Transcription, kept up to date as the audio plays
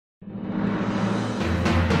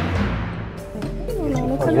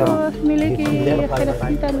Kalau memiliki khilaf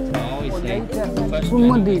cinta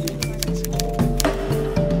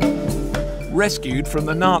Rescued from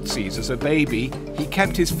the Nazis as a baby, he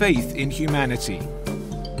kept his faith in humanity.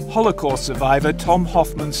 Holocaust survivor Tom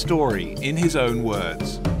Hoffman's story in his own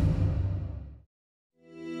words.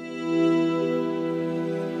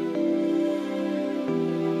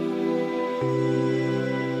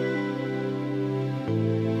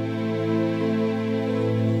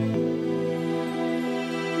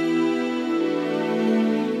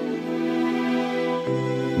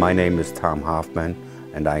 My name is Tom Hoffman,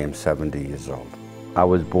 and I am 70 years old. I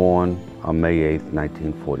was born on May 8,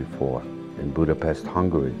 1944, in Budapest,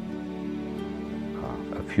 Hungary.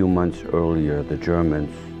 A few months earlier, the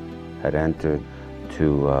Germans had entered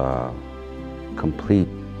to complete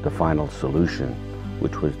the final solution,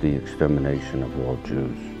 which was the extermination of all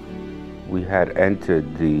Jews. We had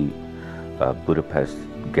entered the Budapest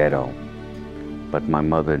ghetto, but my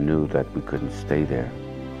mother knew that we couldn't stay there.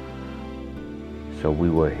 So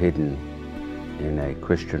we were hidden in a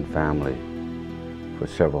Christian family for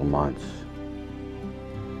several months.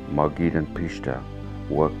 Margit and Pishta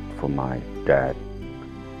worked for my dad,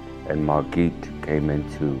 and Margit came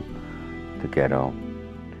into the ghetto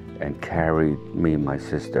and carried me and my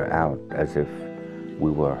sister out as if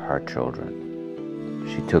we were her children.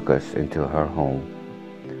 She took us into her home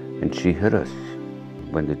and she hid us.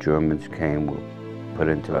 When the Germans came, we were put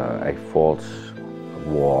into a false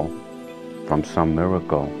wall. From some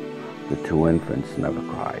miracle, the two infants never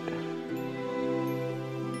cried.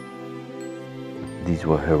 These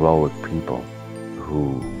were heroic people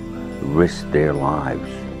who risked their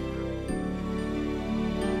lives.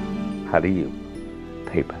 How do you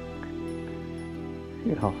pay back,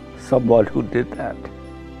 someone who did that?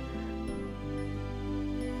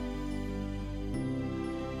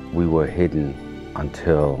 We were hidden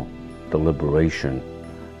until the liberation,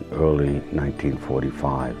 early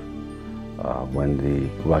 1945. When the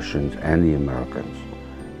Russians and the Americans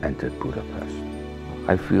entered Budapest.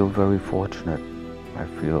 I feel very fortunate. I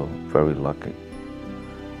feel very lucky.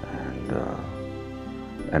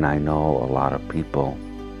 And I know a lot of people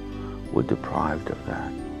were deprived of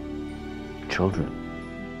that. Children.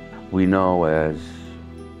 We know as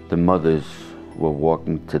the mothers were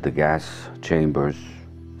walking to the gas chambers,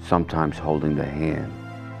 sometimes holding the hand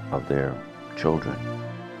of their children,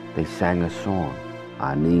 they sang a song.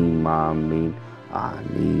 Ani Mami,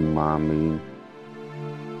 Ani Mami.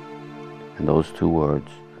 And those two words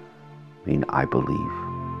mean I believe.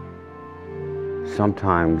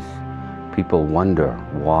 Sometimes people wonder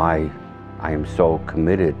why I am so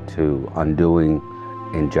committed to undoing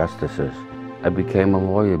injustices. I became a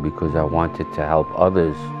lawyer because I wanted to help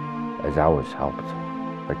others as I was helped.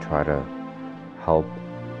 I try to help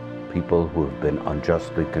people who have been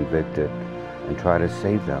unjustly convicted and try to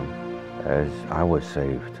save them as I was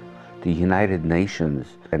saved. The United Nations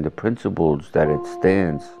and the principles that it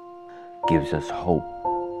stands gives us hope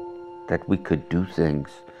that we could do things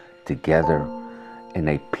together in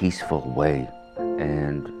a peaceful way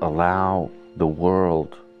and allow the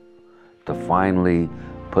world to finally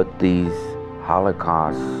put these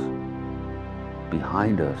Holocausts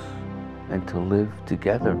behind us and to live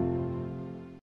together.